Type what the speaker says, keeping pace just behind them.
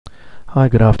Hi,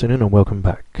 good afternoon and welcome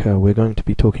back. We're going to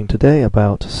be talking today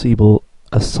about Siebel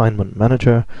Assignment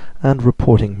Manager and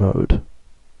Reporting Mode.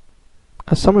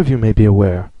 As some of you may be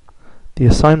aware, the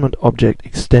assignment object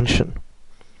extension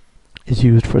is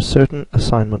used for certain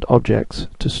assignment objects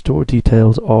to store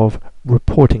details of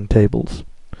reporting tables.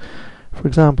 For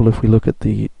example, if we look at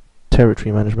the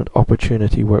Territory Management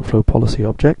Opportunity Workflow Policy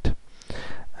object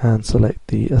and select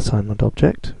the assignment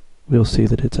object, we'll see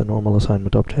that it's a normal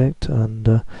assignment object,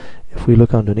 and if we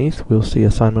look underneath, we'll see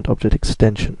assignment object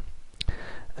extension.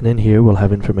 And in here we'll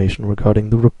have information regarding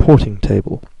the reporting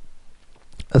table.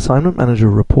 Assignment Manager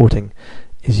reporting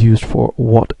is used for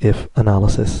what-if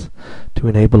analysis to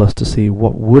enable us to see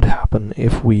what would happen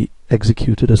if we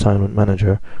executed Assignment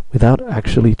Manager without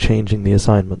actually changing the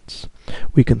assignments.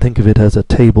 We can think of it as a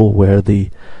table where the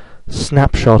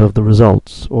snapshot of the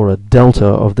results or a delta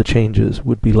of the changes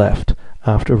would be left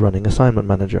after running Assignment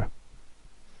Manager.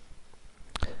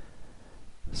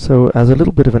 So as a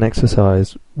little bit of an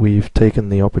exercise, we've taken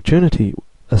the opportunity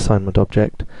assignment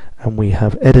object and we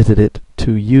have edited it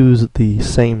to use the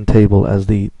same table as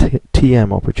the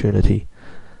TM opportunity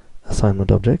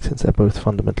assignment object, since they're both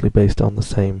fundamentally based on the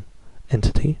same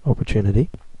entity, opportunity.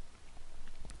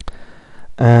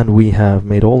 And we have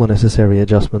made all the necessary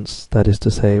adjustments, that is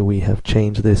to say, we have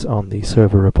changed this on the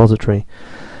server repository.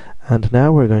 And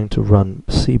now we're going to run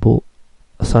Siebel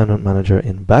Assignment Manager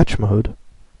in batch mode,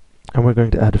 and we're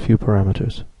going to add a few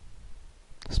parameters,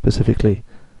 specifically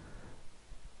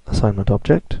assignment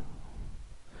object,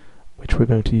 which we're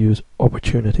going to use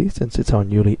opportunity since it's our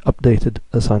newly updated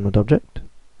assignment object.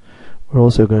 We're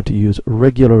also going to use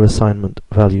regular assignment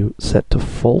value set to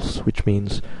false, which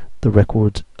means the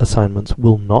record's assignments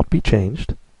will not be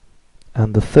changed.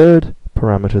 And the third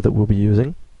parameter that we'll be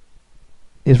using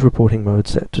is reporting mode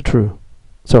set to true.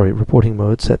 Reporting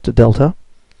mode set to delta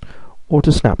or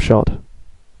to snapshot.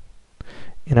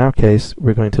 In our case,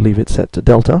 we're going to leave it set to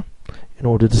delta in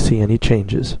order to see any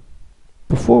changes.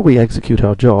 Before we execute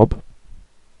our job,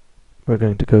 we're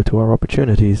going to go to our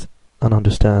opportunities and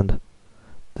understand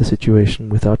the situation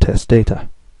with our test data.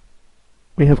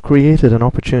 We have created an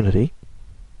opportunity,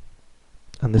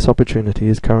 and this opportunity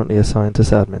is currently assigned to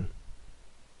SADMIN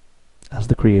as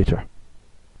the creator.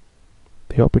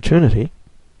 The opportunity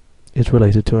is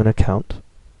related to an account,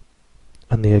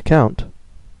 and the account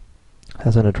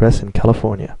has an address in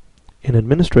California. In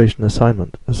Administration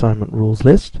Assignment Rules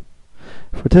List,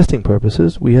 for testing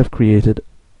purposes, we have created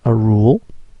a rule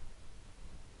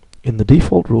in the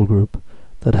default rule group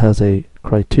that has a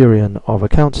criterion of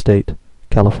account state,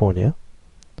 California,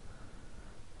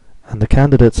 and the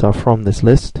candidates are from this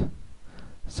list.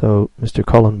 So Mr.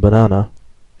 Colin Banana,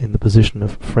 in the position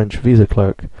of French visa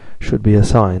clerk, should be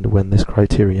assigned when this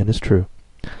criterion is true.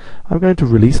 I'm going to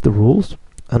release the rules,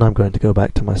 and I'm going to go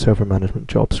back to my server management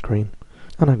job screen,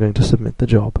 and I'm going to submit the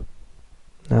job.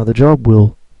 Now the job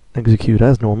will execute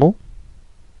as normal.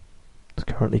 It's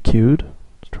currently queued.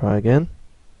 Let's try again.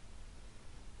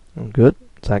 And good,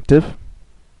 it's active.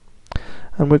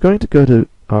 And we're going to go to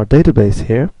our database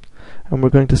here, and we're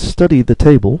going to study the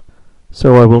table.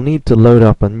 So I will need to load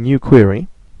up a new query.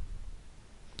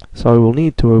 So I will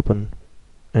need to open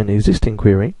an existing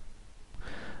query,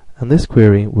 and this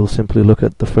query will simply look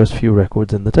at the first few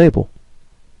records in the table.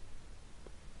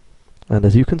 And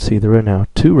as you can see, there are now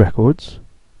two records.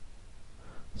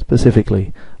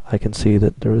 Specifically, I can see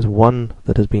that there is one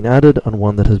that has been added and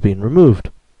one that has been removed.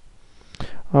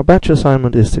 Our batch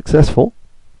assignment is successful.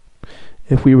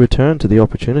 If we return to the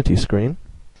opportunity screen,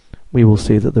 we will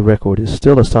see that the record is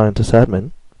still assigned to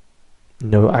SADMIN.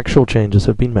 No actual changes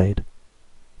have been made.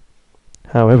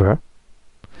 However,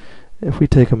 if we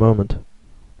take a moment,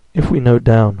 if we note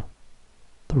down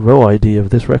the row ID of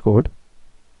this record,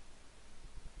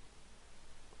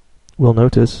 we'll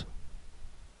notice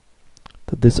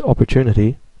that this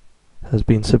opportunity has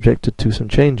been subjected to some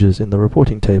changes in the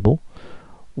reporting table.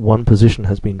 One position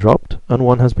has been dropped and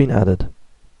one has been added.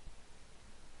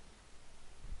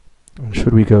 And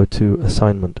should we go to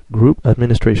Assignment Group,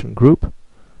 Administration Group,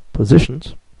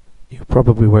 Positions, you've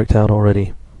probably worked out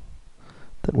already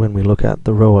that when we look at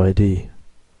the row ID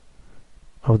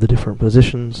of the different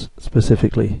positions,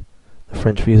 specifically the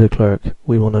French visa clerk,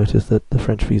 we will notice that the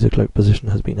French visa clerk position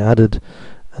has been added,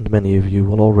 and many of you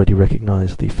will already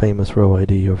recognize the famous row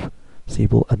ID of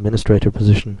Siebel administrator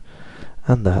position,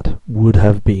 and that would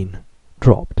have been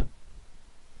dropped.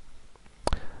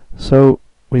 So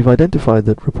we've identified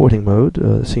that reporting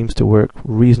mode seems to work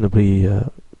reasonably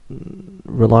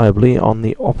reliably on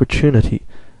the opportunity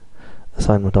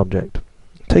assignment object.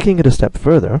 Taking it a step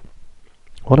further,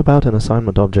 what about an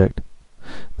assignment object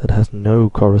that has no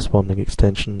corresponding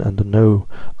extension and no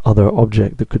other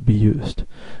object that could be used.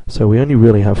 So we only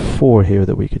really have 4 here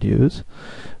that we could use.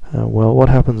 Well, what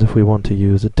happens if we want to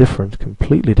use a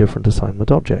completely different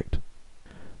assignment object?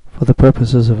 For the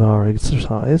purposes of our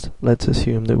exercise, let's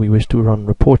assume that we wish to run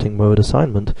reporting mode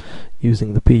assignment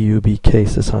using the PUB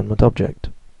case assignment object.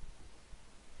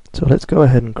 So let's go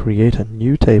ahead and create a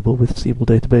new table with Siebel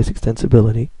database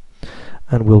extensibility,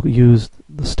 and we'll use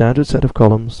the standard set of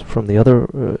columns from the other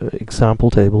example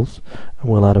tables, and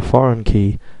we'll add a foreign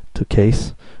key to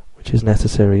case, which is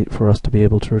necessary for us to be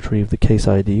able to retrieve the case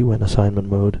ID when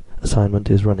assignment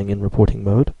is running in reporting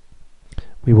mode.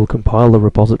 We will compile the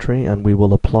repository and we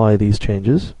will apply these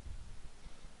changes,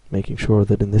 making sure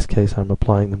that in this case I'm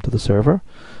applying them to the server.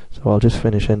 So I'll just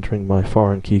finish entering my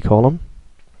foreign key column,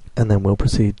 and then we'll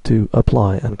proceed to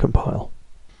apply and compile.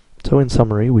 So in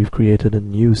summary, we've created a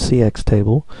new CX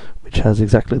table which has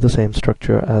exactly the same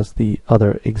structure as the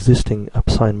other existing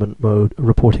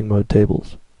reporting mode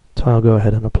tables. So I'll go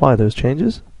ahead and apply those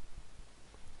changes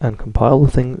and compile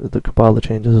the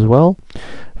changes as well.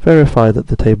 Verify that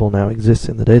the table now exists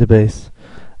in the database,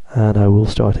 and I will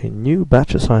start a new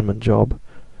batch assignment job.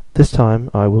 This time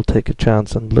I will take a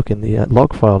chance and look in the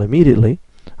log file immediately.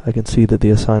 I can see that the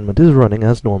assignment is running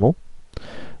as normal.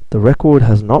 The record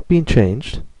has not been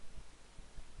changed,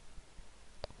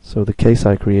 so the case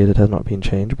I created has not been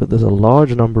changed, but there's a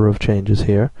large number of changes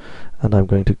here, and I'm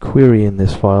going to query in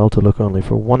this file to look only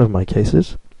for one of my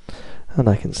cases, and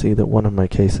I can see that one of my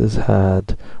cases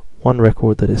had 1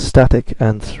 record that is static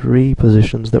and 3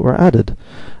 positions that were added.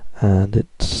 And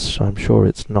I'm sure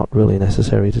it's not really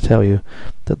necessary to tell you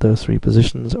that those 3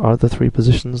 positions are the 3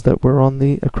 positions that were on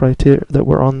the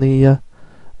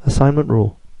assignment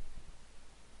rule.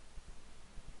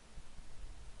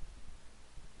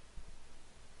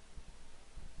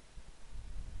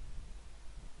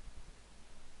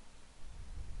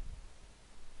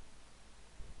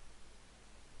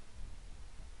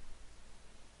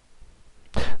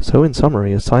 So in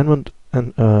summary, assignment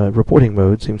and reporting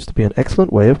mode seems to be an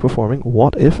excellent way of performing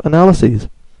what-if analyses.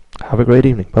 Have a great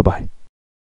evening. Bye-bye.